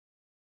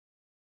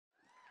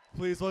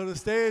Please welcome to the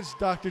stage,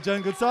 Dr.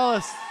 Jen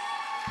Gonzalez.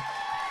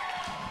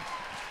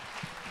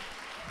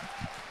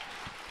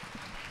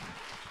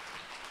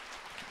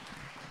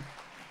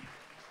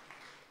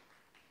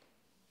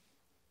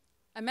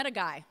 I met a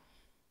guy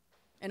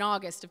in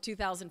August of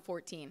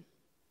 2014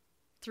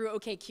 through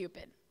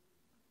OkCupid.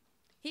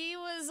 He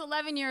was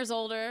 11 years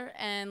older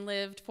and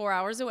lived 4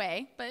 hours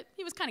away, but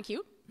he was kind of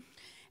cute.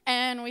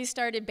 And we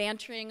started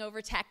bantering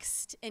over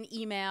text and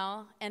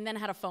email and then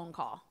had a phone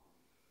call.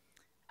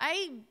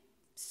 I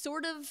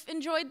sort of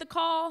enjoyed the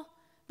call,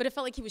 but it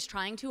felt like he was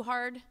trying too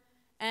hard,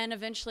 and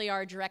eventually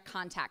our direct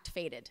contact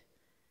faded.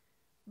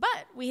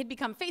 But we had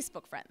become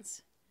Facebook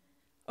friends.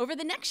 Over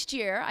the next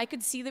year, I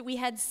could see that we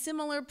had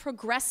similar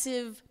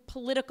progressive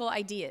political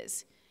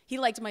ideas. He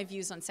liked my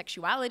views on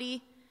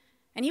sexuality,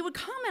 and he would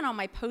comment on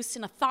my posts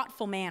in a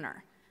thoughtful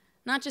manner,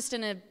 not just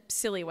in a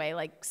silly way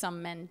like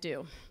some men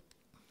do.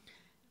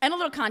 And a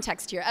little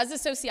context here. As a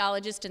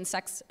sociologist and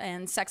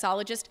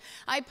sexologist,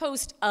 I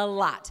post a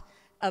lot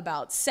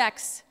about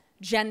sex,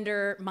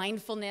 gender,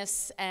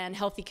 mindfulness, and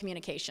healthy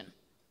communication.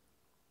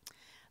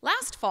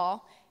 Last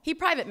fall, he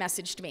private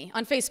messaged me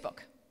on Facebook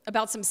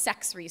about some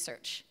sex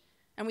research,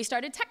 and we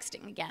started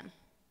texting again.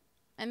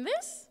 And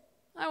this,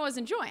 I was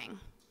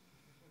enjoying.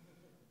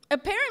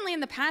 Apparently,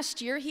 in the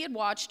past year, he had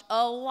watched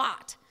a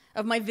lot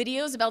of my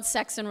videos about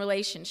sex and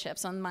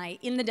relationships on my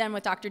In the Den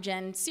with Dr.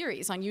 Jen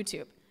series on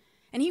YouTube,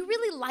 and he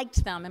really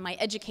liked them in my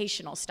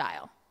educational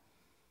style.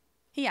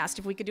 He asked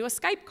if we could do a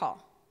Skype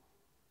call.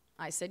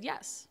 I said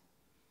yes.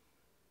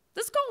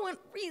 This call went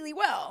really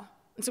well,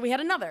 and so we had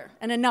another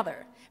and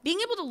another.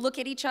 Being able to look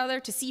at each other,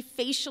 to see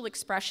facial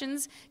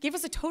expressions, gave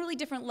us a totally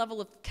different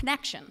level of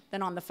connection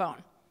than on the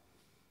phone.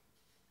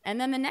 And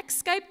then the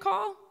next Skype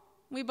call,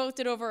 we both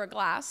did over a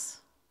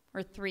glass,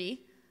 or 3,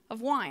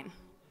 of wine.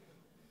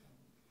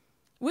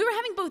 We were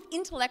having both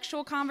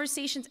intellectual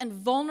conversations and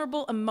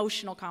vulnerable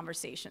emotional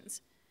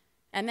conversations,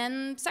 and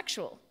then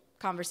sexual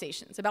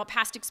conversations about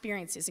past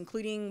experiences,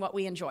 including what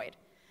we enjoyed.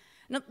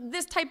 Now,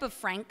 this type of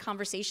frank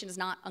conversation is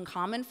not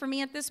uncommon for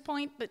me at this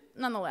point, but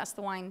nonetheless,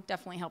 the wine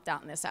definitely helped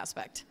out in this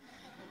aspect.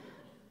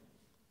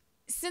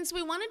 Since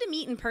we wanted to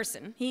meet in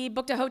person, he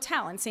booked a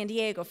hotel in San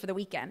Diego for the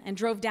weekend and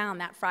drove down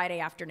that Friday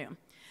afternoon.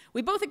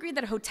 We both agreed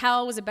that a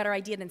hotel was a better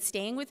idea than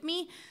staying with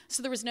me,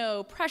 so there was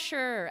no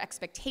pressure or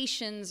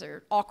expectations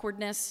or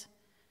awkwardness.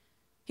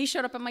 He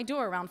showed up at my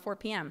door around 4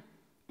 p.m.,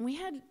 and we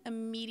had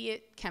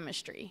immediate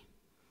chemistry.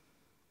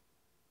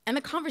 And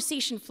the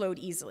conversation flowed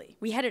easily.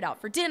 We headed out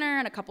for dinner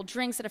and a couple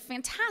drinks at a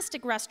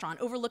fantastic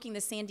restaurant overlooking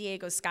the San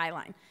Diego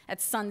skyline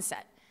at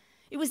sunset.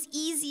 It was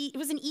easy. It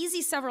was an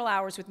easy several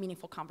hours with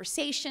meaningful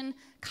conversation,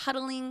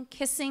 cuddling,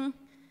 kissing.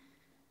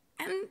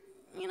 And,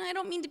 I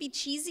don't mean to be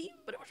cheesy,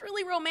 but it was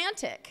really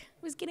romantic.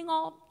 It was getting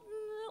all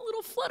a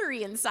little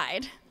fluttery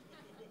inside.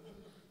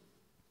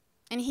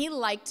 And he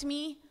liked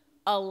me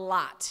a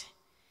lot.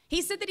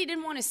 He said that he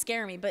didn't want to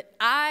scare me, but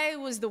I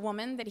was the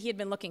woman that he had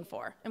been looking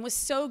for and was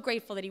so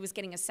grateful that he was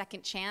getting a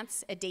second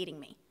chance at dating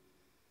me.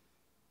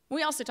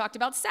 We also talked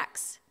about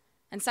sex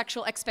and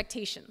sexual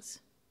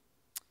expectations.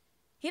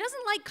 He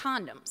doesn't like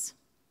condoms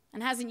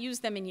and hasn't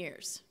used them in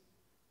years.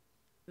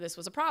 This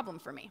was a problem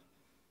for me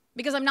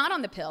because I'm not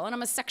on the pill and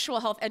I'm a sexual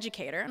health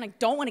educator and I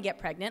don't want to get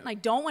pregnant and I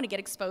don't want to get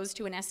exposed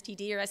to an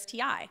STD or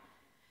STI.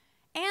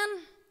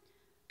 And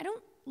I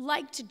don't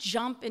like to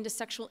jump into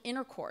sexual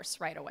intercourse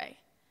right away,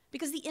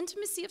 because the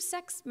intimacy of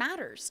sex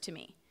matters to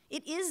me.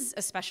 It is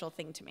a special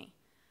thing to me.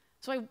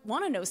 So I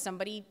want to know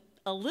somebody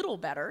a little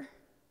better.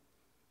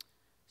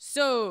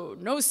 So,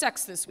 no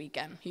sex this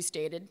weekend, he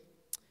stated.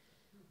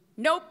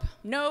 Nope,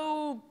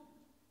 no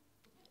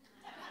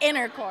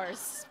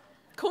intercourse.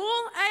 Cool,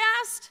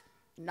 I asked.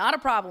 Not a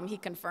problem, he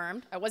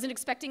confirmed. I wasn't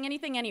expecting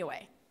anything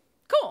anyway.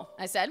 Cool,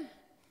 I said.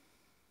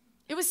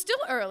 It was still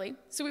early,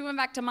 so we went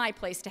back to my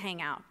place to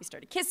hang out. We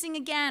started kissing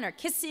again, our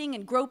kissing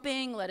and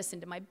groping led us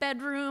into my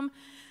bedroom.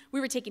 We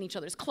were taking each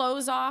other's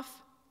clothes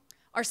off.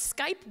 Our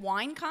Skype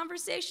wine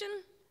conversation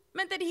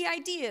meant that he had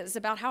ideas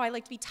about how I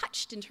like to be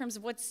touched in terms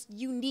of what's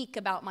unique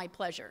about my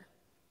pleasure.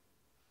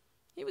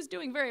 He was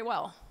doing very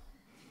well.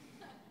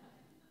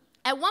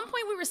 At one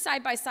point, we were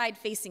side by side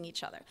facing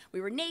each other.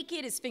 We were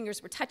naked, his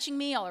fingers were touching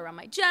me all around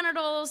my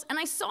genitals, and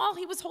I saw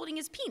he was holding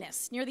his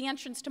penis near the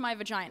entrance to my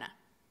vagina.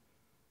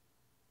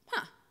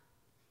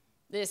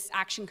 This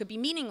action could be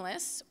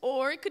meaningless,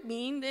 or it could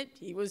mean that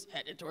he was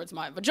headed towards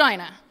my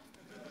vagina.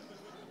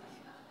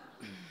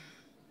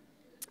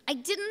 I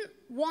didn't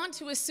want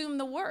to assume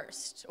the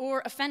worst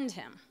or offend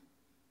him,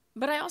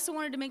 but I also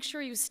wanted to make sure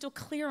he was still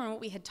clear on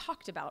what we had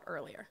talked about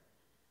earlier.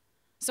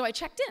 So I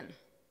checked in.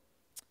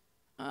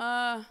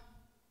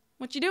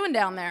 What you doing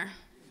down there?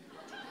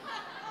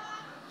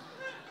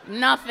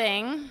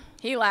 Nothing.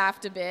 He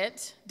laughed a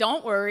bit.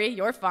 Don't worry,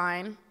 you're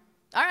fine.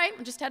 All right,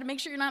 I just had to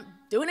make sure you're not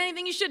doing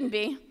anything you shouldn't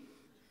be.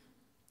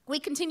 We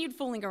continued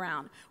fooling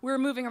around. We were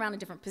moving around in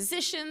different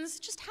positions,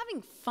 just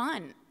having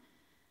fun.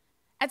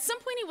 At some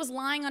point, he was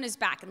lying on his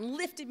back and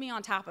lifted me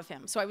on top of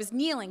him, so I was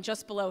kneeling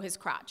just below his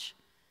crotch.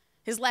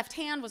 His left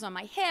hand was on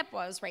my hip,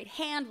 while his right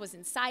hand was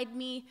inside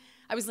me.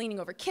 I was leaning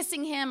over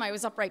kissing him. I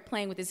was upright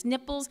playing with his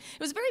nipples. It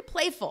was very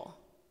playful.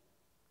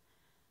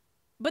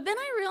 But then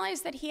I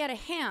realized that he had a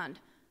hand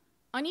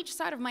on each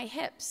side of my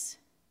hips.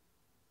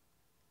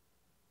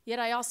 Yet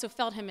I also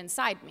felt him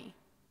inside me.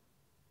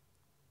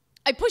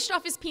 I pushed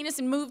off his penis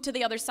and moved to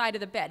the other side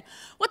of the bed.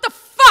 What the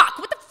fuck?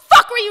 What the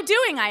fuck were you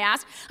doing? I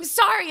asked. I'm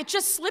sorry, it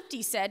just slipped,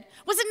 he said.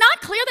 Was it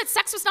not clear that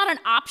sex was not an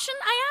option?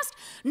 I asked.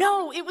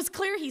 No, it was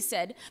clear, he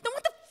said. Then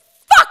what the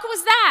fuck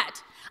was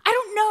that? I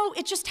don't know,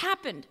 it just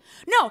happened.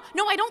 No,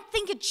 I don't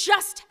think it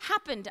just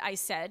happened, I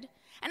said.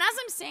 And as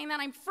I'm saying that,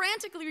 I'm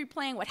frantically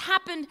replaying what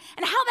happened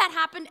and how that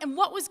happened and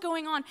what was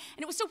going on.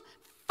 And it was so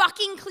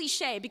fucking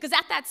cliche, because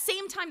at that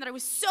same time that I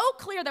was so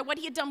clear that what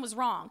he had done was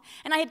wrong,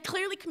 and I had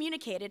clearly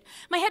communicated,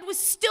 my head was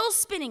still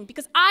spinning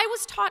because I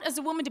was taught as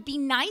a woman to be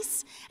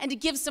nice and to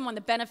give someone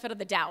the benefit of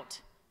the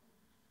doubt.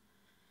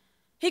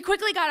 He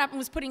quickly got up and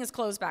was putting his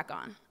clothes back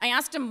on. I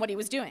asked him what he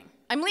was doing.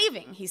 I'm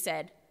leaving, he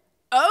said.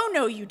 Oh,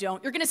 no, you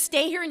don't. You're going to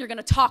stay here and you're going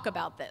to talk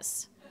about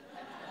this.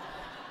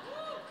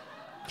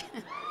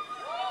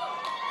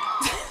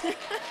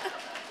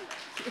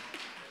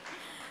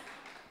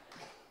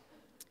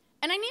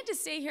 And I need to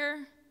say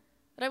here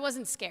that I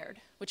wasn't scared,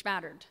 which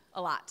mattered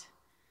a lot.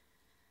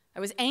 I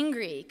was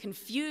angry,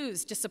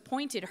 confused,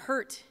 disappointed,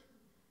 hurt,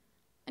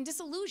 and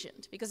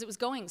disillusioned because it was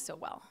going so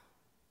well.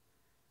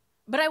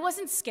 But I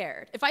wasn't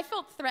scared. If I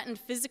felt threatened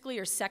physically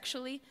or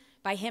sexually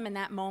by him in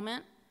that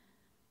moment,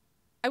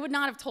 I would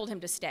not have told him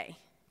to stay,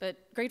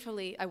 but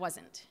gratefully I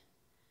wasn't.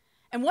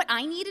 And what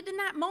I needed in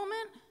that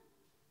moment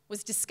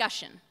was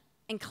discussion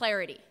and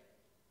clarity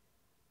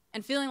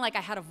and feeling like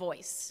I had a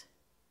voice.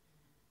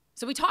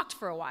 So we talked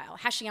for a while,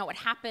 hashing out what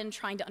happened,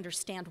 trying to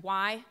understand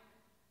why.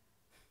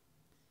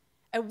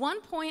 At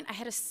one point, I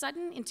had a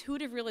sudden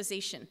intuitive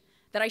realization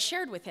that I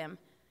shared with him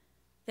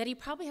that he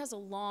probably has a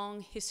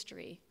long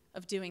history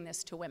of doing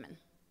this to women.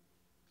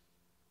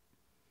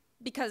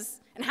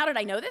 And how did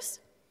I know this?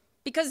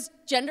 Because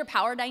gender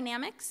power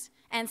dynamics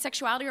and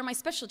sexuality are my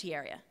specialty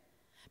area.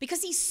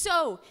 Because he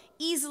so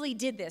easily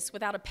did this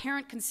without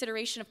apparent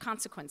consideration of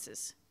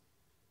consequences.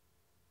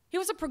 He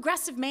was a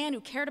progressive man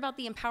who cared about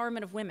the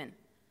empowerment of women.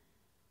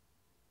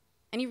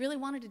 And he really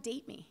wanted to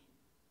date me.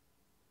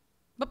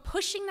 But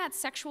pushing that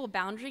sexual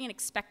boundary and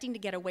expecting to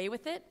get away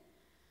with it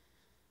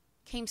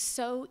came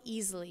so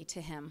easily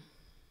to him.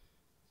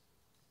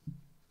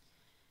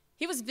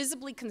 He was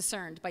visibly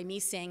concerned by me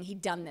saying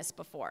he'd done this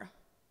before,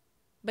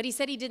 but he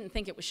said he didn't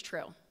think it was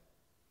true.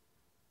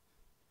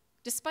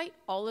 Despite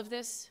all of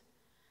this,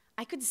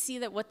 I could see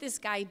that what this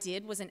guy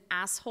did was an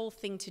asshole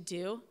thing to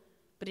do,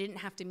 but it didn't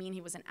have to mean he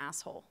was an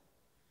asshole.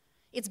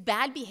 It's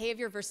bad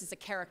behavior versus a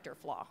character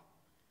flaw.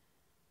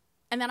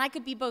 And that I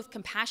could be both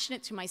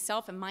compassionate to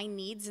myself and my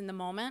needs in the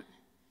moment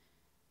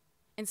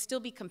and still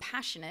be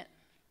compassionate,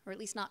 or at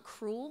least not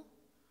cruel,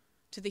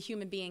 to the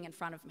human being in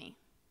front of me,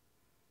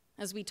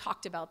 as we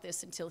talked about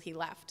this until he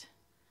left.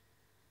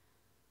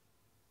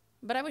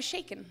 But I was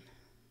shaken.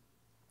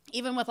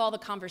 Even with all the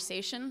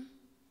conversation,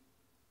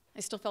 I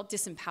still felt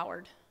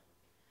disempowered,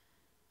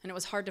 and it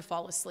was hard to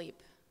fall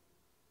asleep.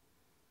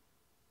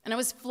 And I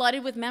was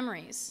flooded with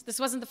memories.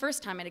 This wasn't the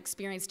first time I'd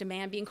experienced a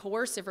man being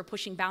coercive or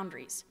pushing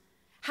boundaries.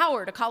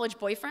 Howard, a college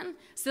boyfriend,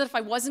 said that if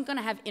I wasn't going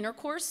to have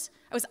intercourse,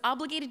 I was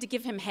obligated to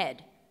give him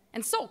head,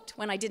 and sulked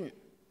when I didn't.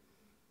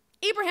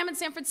 Abraham in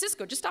San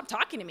Francisco just stopped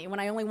talking to me when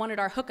I only wanted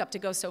our hookup to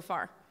go so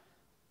far.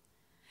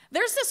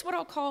 There's this, what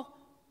I'll call,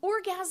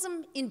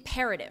 orgasm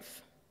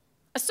imperative,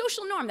 a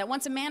social norm that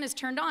once a man is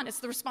turned on, it's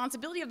the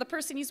responsibility of the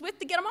person he's with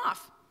to get him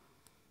off.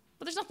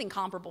 But there's nothing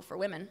comparable for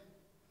women.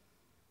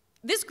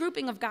 This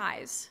grouping of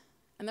guys,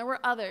 and there were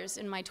others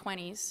in my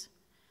 20s,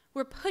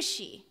 were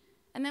pushy,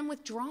 and then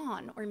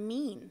withdrawn or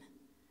mean.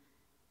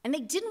 And they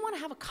didn't want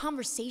to have a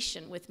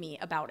conversation with me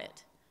about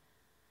it.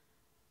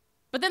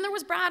 But then there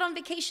was Brad on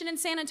vacation in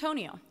San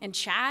Antonio, and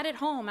Chad at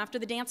home after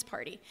the dance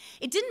party.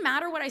 It didn't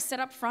matter what I said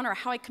up front or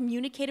how I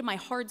communicated my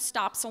hard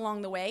stops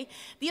along the way.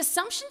 The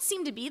assumption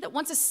seemed to be that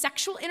once a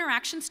sexual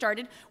interaction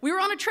started, we were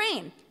on a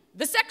train,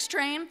 the sex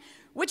train,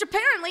 which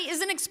apparently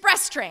is an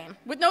express train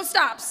with no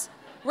stops,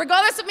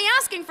 regardless of me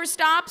asking for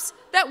stops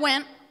that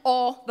went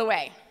all the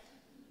way.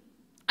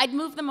 I'd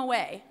move them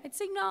away. I'd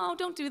say, no,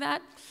 don't do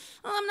that.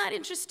 Oh, I'm not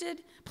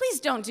interested. Please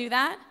don't do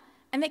that.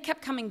 And they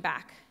kept coming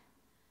back.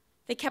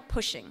 They kept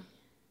pushing.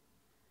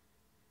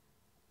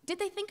 Did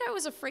they think I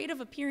was afraid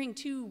of appearing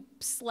too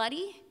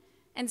slutty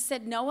and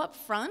said no up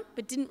front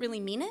but didn't really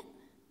mean it?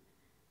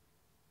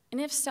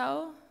 And if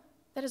so,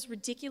 that is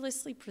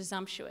ridiculously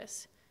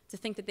presumptuous to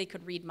think that they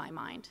could read my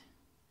mind.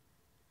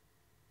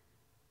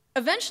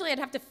 Eventually, I'd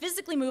have to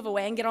physically move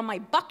away and get on my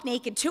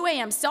buck-naked 2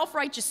 a.m.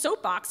 self-righteous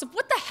soapbox of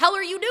what the hell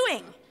are you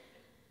doing?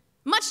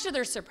 Much to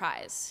their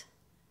surprise,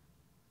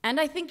 and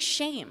I think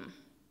shame,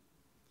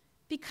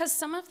 because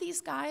some of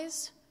these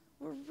guys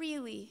were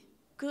really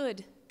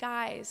good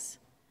guys,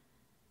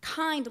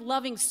 kind,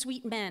 loving,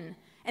 sweet men,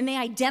 and they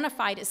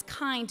identified as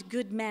kind,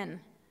 good men.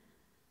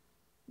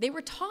 They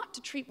were taught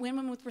to treat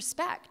women with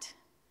respect.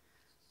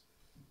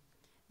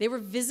 They were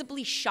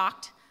visibly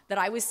shocked that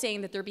I was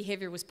saying that their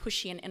behavior was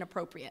pushy and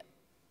inappropriate.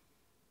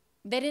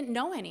 They didn't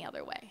know any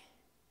other way.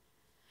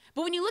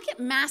 But when you look at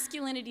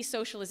masculinity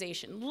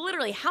socialization,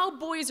 literally how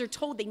boys are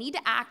told they need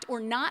to act or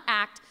not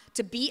act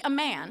to be a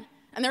man,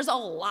 and there's a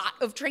lot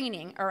of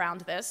training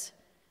around this,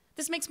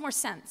 this makes more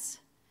sense.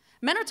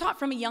 Men are taught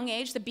from a young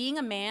age that being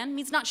a man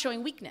means not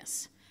showing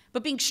weakness,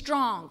 but being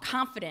strong,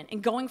 confident,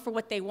 and going for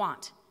what they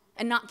want,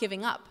 and not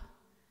giving up.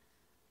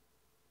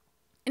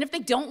 And if they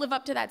don't live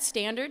up to that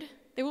standard,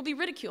 they will be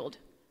ridiculed,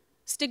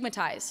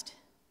 stigmatized,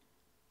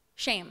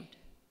 shamed.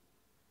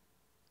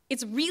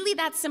 It's really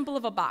that simple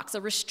of a box,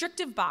 a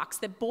restrictive box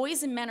that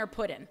boys and men are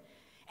put in.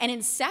 And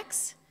in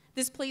sex,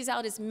 this plays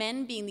out as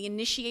men being the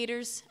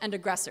initiators and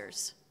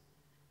aggressors.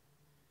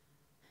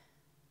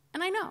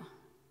 And I know,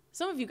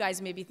 some of you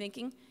guys may be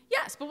thinking,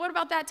 yes, but what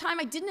about that time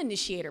I didn't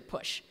initiate or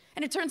push?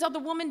 And it turns out the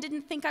woman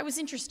didn't think I was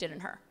interested in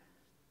her.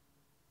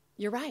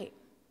 You're right.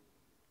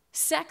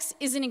 Sex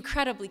is an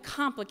incredibly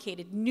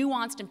complicated,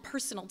 nuanced, and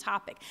personal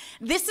topic.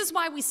 This is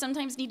why we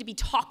sometimes need to be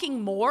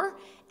talking more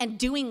and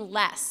doing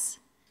less,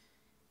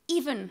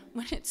 even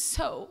when it's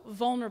so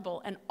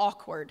vulnerable and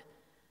awkward.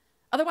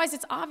 Otherwise,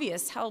 it's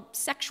obvious how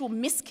sexual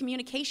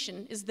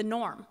miscommunication is the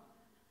norm.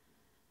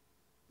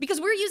 Because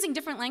we're using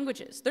different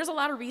languages. There's a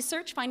lot of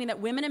research finding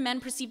that women and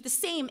men perceive the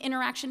same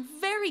interaction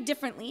very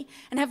differently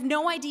and have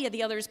no idea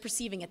the other is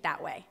perceiving it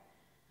that way.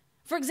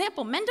 For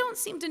example, men don't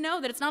seem to know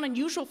that it's not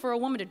unusual for a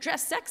woman to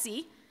dress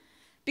sexy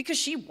because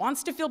she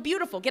wants to feel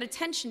beautiful, get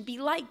attention, be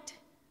liked,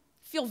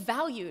 feel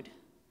valued.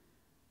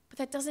 But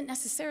that doesn't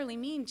necessarily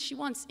mean she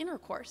wants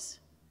intercourse.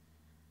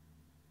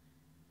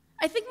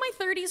 I think my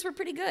 30s were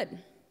pretty good,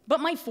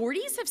 but my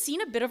 40s have seen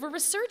a bit of a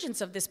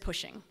resurgence of this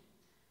pushing.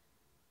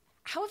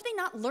 How have they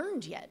not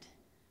learned yet?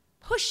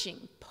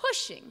 Pushing,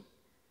 pushing,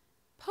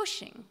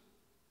 pushing.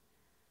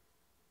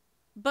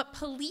 But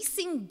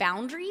policing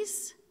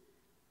boundaries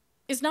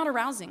is not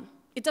arousing.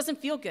 It doesn't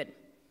feel good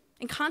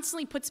and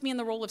constantly puts me in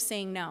the role of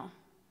saying no.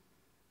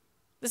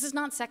 This is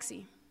not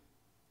sexy.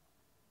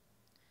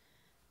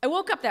 I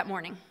woke up that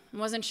morning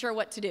and wasn't sure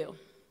what to do.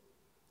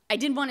 I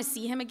didn't want to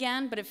see him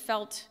again, but it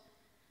felt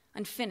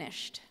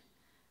unfinished.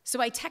 So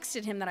I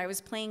texted him that I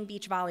was playing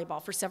beach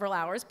volleyball for several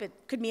hours, but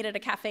could meet at a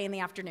cafe in the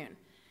afternoon.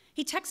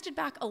 He texted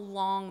back a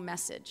long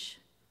message.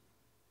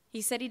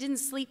 He said he didn't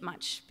sleep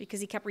much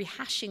because he kept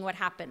rehashing what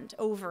happened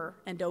over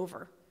and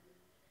over.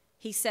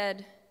 He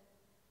said,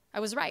 I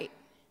was right.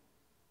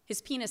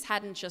 His penis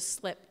hadn't just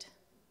slipped.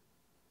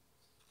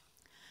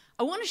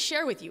 I want to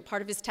share with you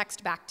part of his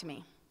text back to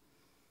me.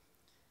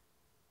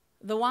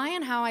 The why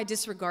and how I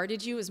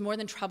disregarded you is more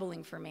than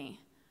troubling for me.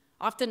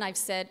 Often I've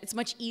said it's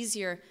much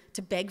easier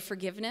to beg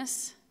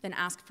forgiveness than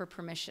ask for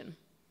permission.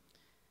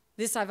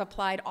 This I've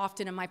applied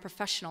often in my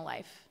professional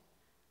life.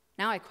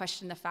 Now I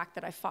question the fact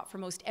that I fought for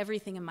most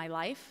everything in my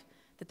life,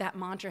 that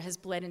mantra has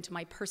bled into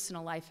my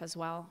personal life as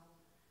well.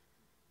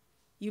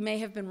 You may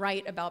have been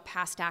right about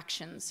past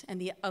actions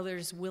and the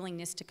other's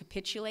willingness to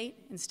capitulate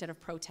instead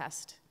of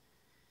protest.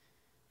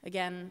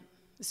 Again,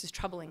 this is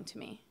troubling to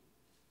me.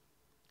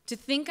 To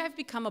think I've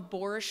become a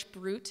boorish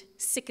brute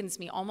sickens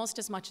me almost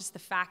as much as the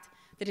fact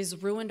that it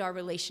has ruined our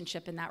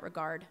relationship in that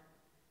regard.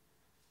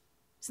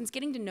 Since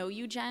getting to know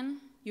you,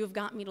 Jen, you have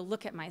gotten me to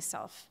look at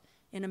myself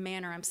in a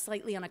manner I'm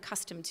slightly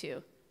unaccustomed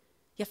to,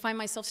 yet find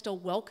myself still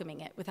welcoming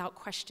it without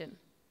question.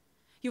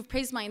 You've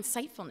praised my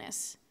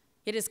insightfulness.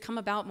 It has come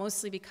about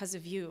mostly because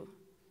of you.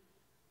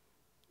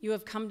 You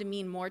have come to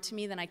mean more to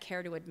me than I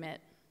care to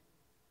admit.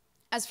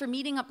 As for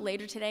meeting up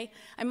later today,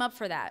 I'm up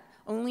for that,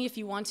 only if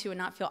you want to and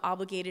not feel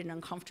obligated and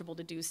uncomfortable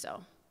to do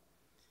so.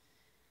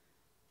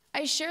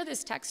 I share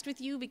this text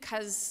with you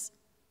because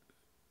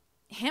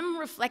him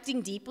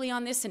reflecting deeply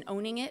on this and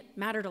owning it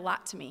mattered a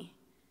lot to me.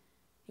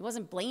 He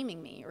wasn't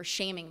blaming me or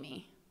shaming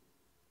me.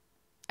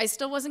 I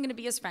still wasn't going to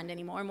be his friend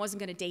anymore and wasn't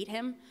going to date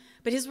him,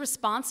 but his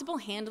responsible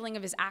handling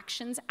of his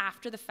actions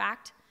after the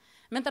fact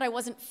meant that I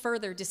wasn't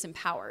further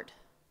disempowered.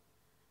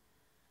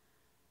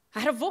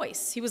 I had a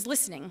voice. He was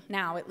listening,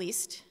 now at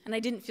least, and I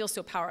didn't feel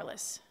so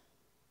powerless.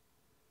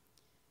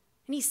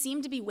 And he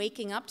seemed to be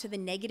waking up to the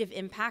negative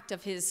impact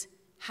of his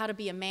how to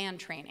be a man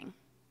training.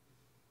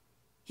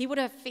 He would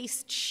have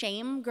faced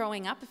shame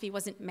growing up if he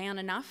wasn't man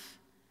enough,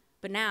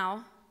 but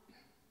now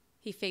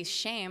he faced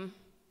shame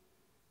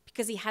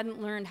because he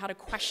hadn't learned how to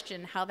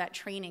question how that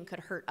training could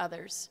hurt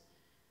others.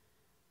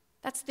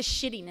 That's the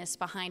shittiness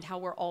behind how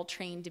we're all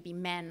trained to be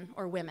men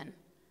or women.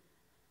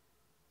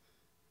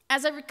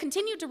 As I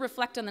continued to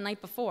reflect on the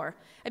night before,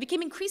 I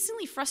became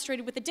increasingly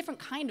frustrated with a different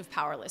kind of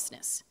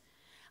powerlessness.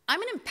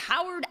 I'm an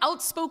empowered,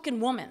 outspoken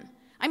woman.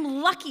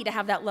 I'm lucky to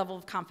have that level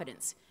of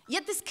confidence.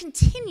 Yet this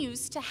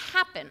continues to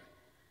happen.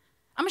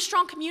 I'm a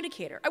strong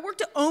communicator. I work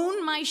to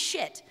own my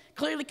shit,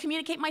 clearly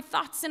communicate my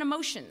thoughts and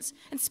emotions,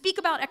 and speak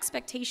about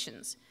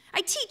expectations.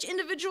 I teach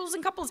individuals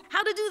and couples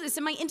how to do this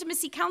in my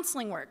intimacy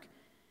counseling work.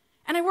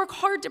 And I work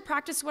hard to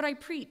practice what I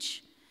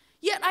preach.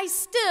 Yet I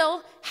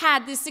still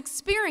had this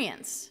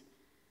experience.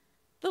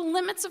 The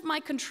limits of my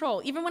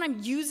control, even when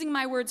I'm using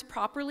my words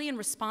properly and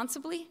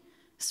responsibly,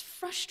 is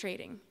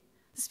frustrating.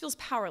 This feels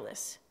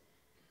powerless.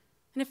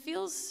 And it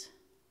feels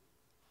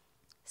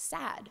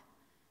sad.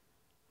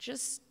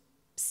 Just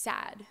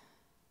sad.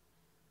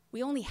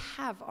 We only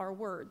have our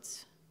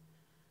words.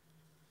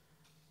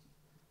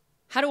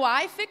 How do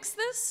I fix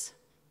this?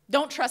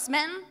 Don't trust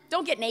men.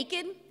 Don't get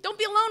naked. Don't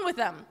be alone with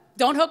them.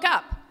 Don't hook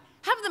up.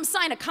 Have them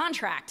sign a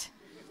contract.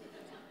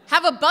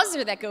 Have a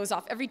buzzer that goes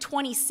off every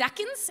 20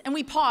 seconds, and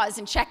we pause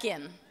and check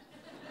in.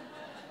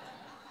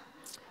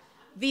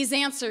 These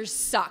answers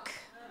suck.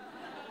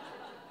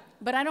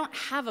 But I don't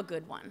have a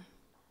good one,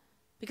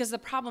 because the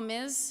problem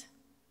is,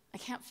 I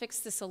can't fix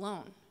this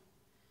alone.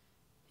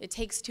 It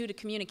takes two to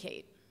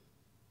communicate.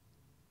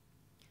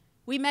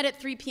 We met at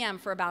 3 p.m.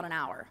 for about an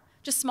hour.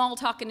 Just small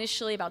talk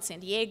initially about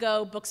San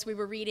Diego, books we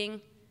were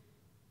reading.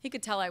 He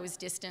could tell I was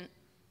distant.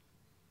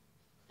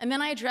 And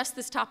then I addressed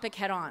this topic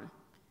head on.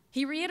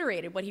 He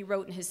reiterated what he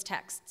wrote in his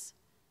texts.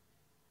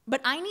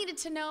 But I needed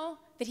to know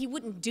that he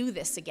wouldn't do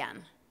this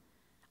again.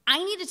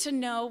 I needed to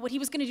know what he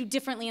was going to do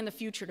differently in the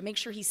future to make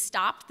sure he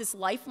stopped this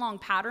lifelong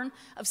pattern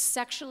of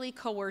sexually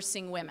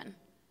coercing women.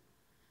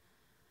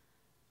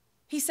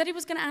 He said he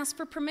was going to ask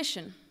for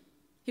permission.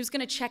 He was going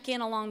to check in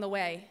along the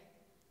way.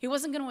 He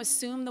wasn't going to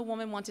assume the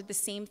woman wanted the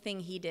same thing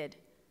he did.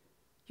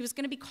 He was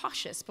going to be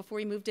cautious before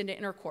he moved into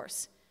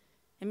intercourse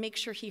and make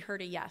sure he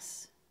heard a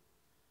yes.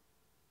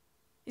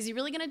 Is he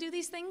really going to do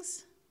these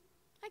things?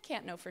 I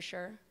can't know for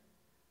sure.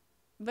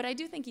 But I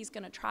do think he's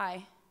going to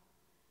try.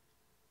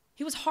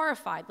 He was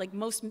horrified, like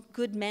most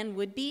good men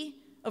would be,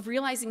 of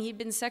realizing he'd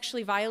been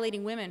sexually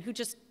violating women who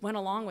just went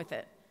along with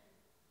it.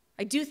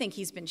 I do think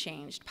he's been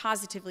changed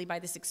positively by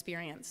this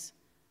experience,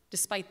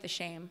 despite the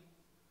shame.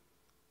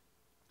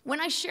 When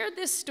I shared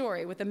this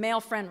story with a male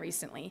friend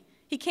recently,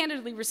 he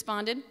candidly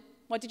responded,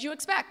 "What did you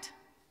expect?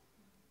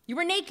 You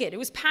were naked, it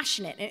was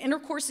passionate, and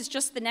intercourse is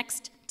just the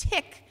next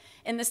tick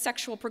in the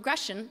sexual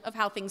progression of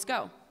how things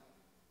go."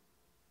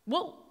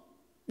 Well,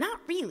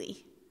 not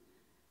really.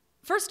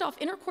 First off,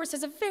 intercourse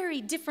has a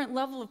very different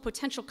level of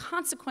potential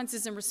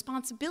consequences and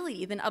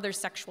responsibility than other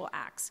sexual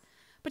acts.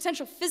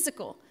 Potential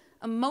physical,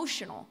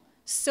 emotional,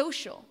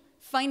 social,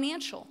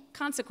 financial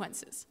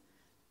consequences.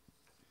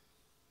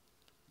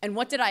 And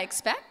what did I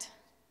expect?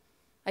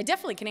 I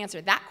definitely can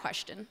answer that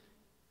question.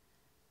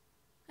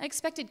 I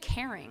expected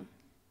caring.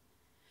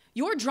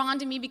 You're drawn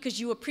to me because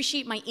you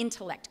appreciate my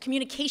intellect,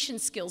 communication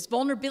skills,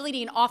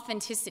 vulnerability, and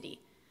authenticity.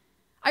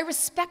 I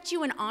respect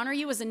you and honor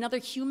you as another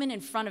human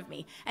in front of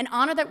me, and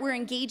honor that we're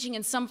engaging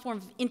in some form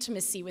of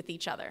intimacy with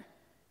each other.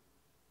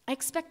 I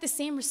expect the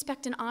same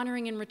respect and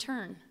honoring in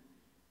return.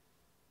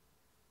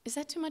 Is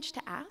that too much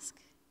to ask?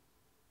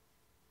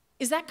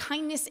 Is that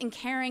kindness and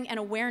caring and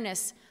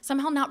awareness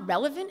somehow not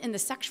relevant in the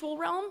sexual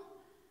realm?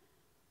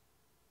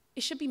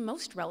 It should be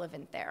most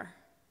relevant there.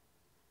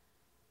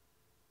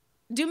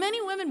 Do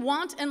many women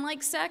want and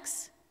like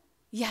sex?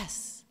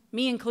 Yes,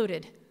 me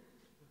included.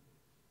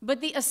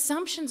 But the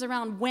assumptions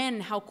around when,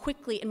 how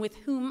quickly, and with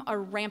whom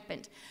are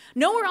rampant.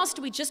 Nowhere else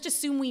do we just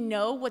assume we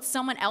know what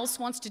someone else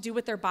wants to do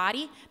with their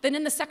body than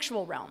in the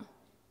sexual realm.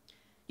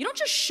 You don't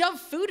just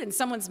shove food in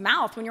someone's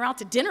mouth when you're out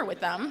to dinner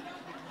with them.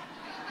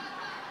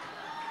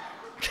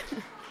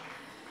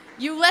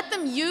 You let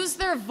them use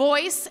their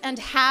voice and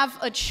have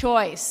a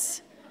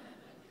choice.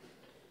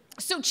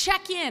 So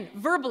check in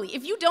verbally.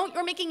 If you don't,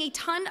 you're making a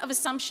ton of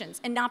assumptions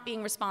and not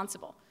being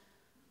responsible.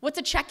 What's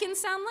a check-in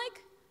sound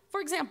like?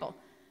 For example,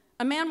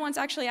 a man once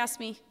actually asked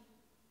me,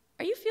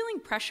 "Are you feeling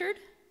pressured?"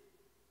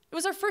 It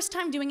was our first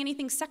time doing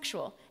anything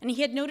sexual, and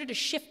he had noted a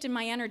shift in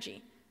my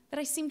energy, that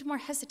I seemed more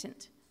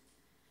hesitant.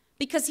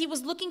 Because he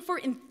was looking for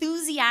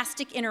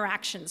enthusiastic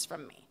interactions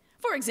from me.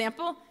 For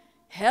example,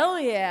 "Hell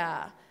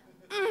yeah.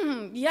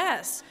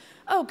 Yes.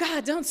 Oh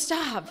God, don't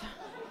stop."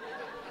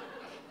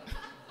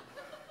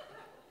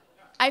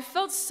 I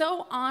felt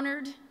so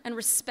honored and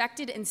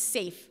respected and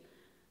safe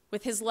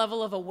with his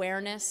level of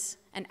awareness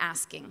and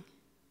asking.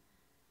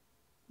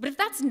 But if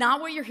that's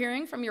not what you're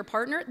hearing from your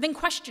partner, then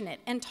question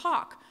it and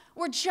talk,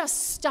 or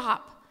just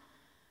stop,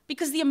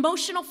 because the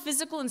emotional,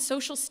 physical, and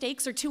social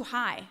stakes are too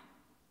high.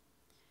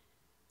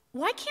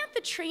 Why can't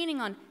the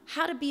training on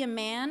how to be a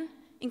man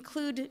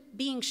include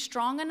being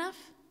strong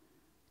enough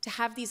to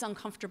have these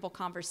uncomfortable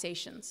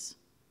conversations?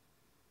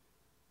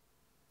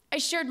 I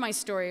shared my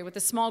story with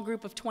a small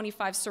group of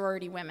 25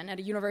 sorority women at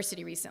a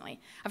university recently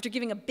after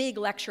giving a big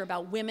lecture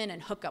about women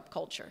and hookup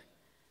culture.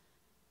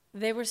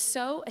 They were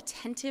so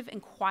attentive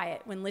and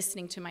quiet when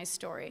listening to my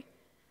story.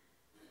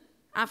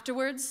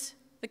 Afterwards,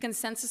 the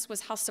consensus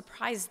was how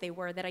surprised they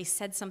were that I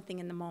said something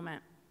in the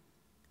moment,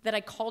 that I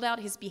called out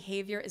his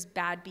behavior as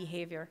bad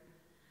behavior.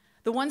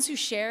 The ones who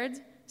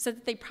shared said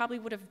that they probably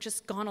would have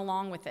just gone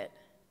along with it.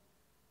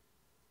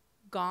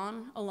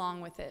 Gone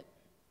along with it.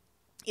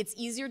 It's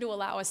easier to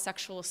allow a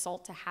sexual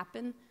assault to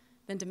happen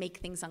than to make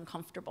things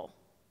uncomfortable.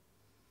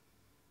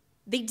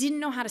 They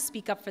didn't know how to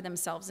speak up for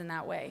themselves in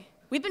that way.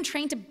 We've been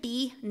trained to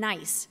be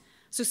nice,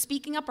 so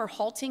speaking up or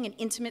halting an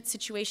intimate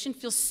situation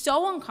feels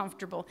so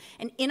uncomfortable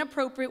and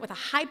inappropriate with a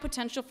high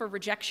potential for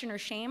rejection or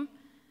shame,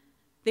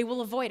 they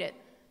will avoid it.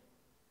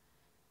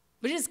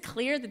 But it is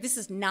clear that this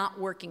is not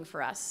working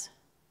for us.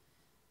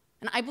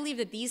 And I believe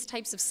that these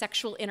types of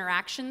sexual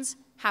interactions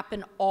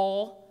happen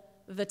all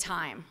the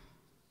time.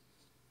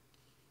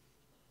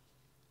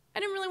 I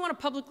didn't really want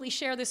to publicly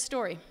share this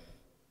story.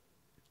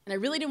 And I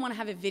really didn't want to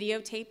have it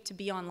videotaped to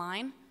be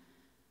online,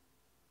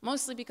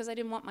 mostly because I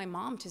didn't want my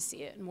mom to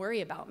see it and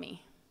worry about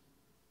me.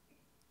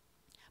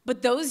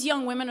 But those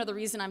young women are the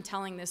reason I'm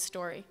telling this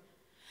story.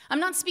 I'm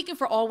not speaking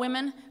for all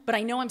women, but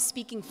I know I'm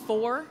speaking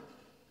for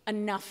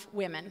enough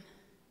women.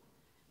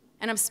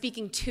 And I'm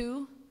speaking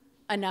to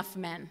enough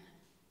men.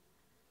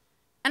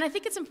 And I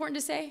think it's important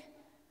to say,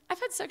 I've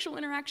had sexual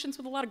interactions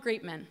with a lot of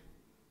great men,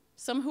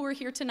 some who are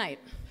here tonight.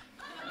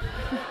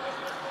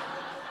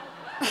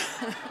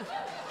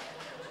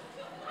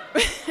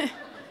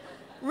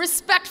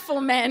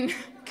 Respectful men,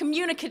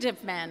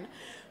 communicative men.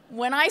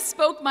 When I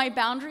spoke my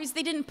boundaries,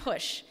 they didn't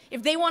push.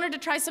 If they wanted to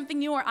try something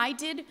new or I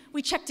did,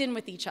 we checked in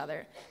with each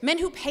other. Men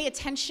who pay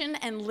attention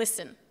and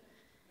listen.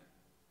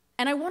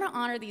 And I want to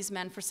honor these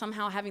men for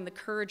somehow having the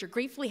courage or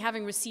gratefully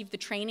having received the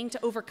training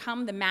to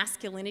overcome the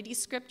masculinity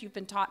script you've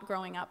been taught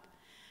growing up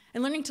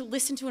and learning to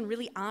listen to and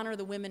really honor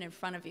the women in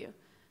front of you,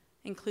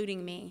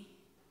 including me.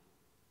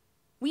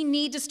 We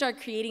need to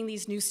start creating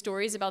these new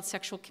stories about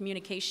sexual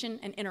communication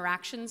and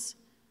interactions.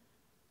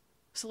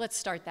 So let's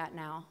start that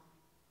now.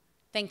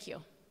 Thank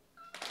you.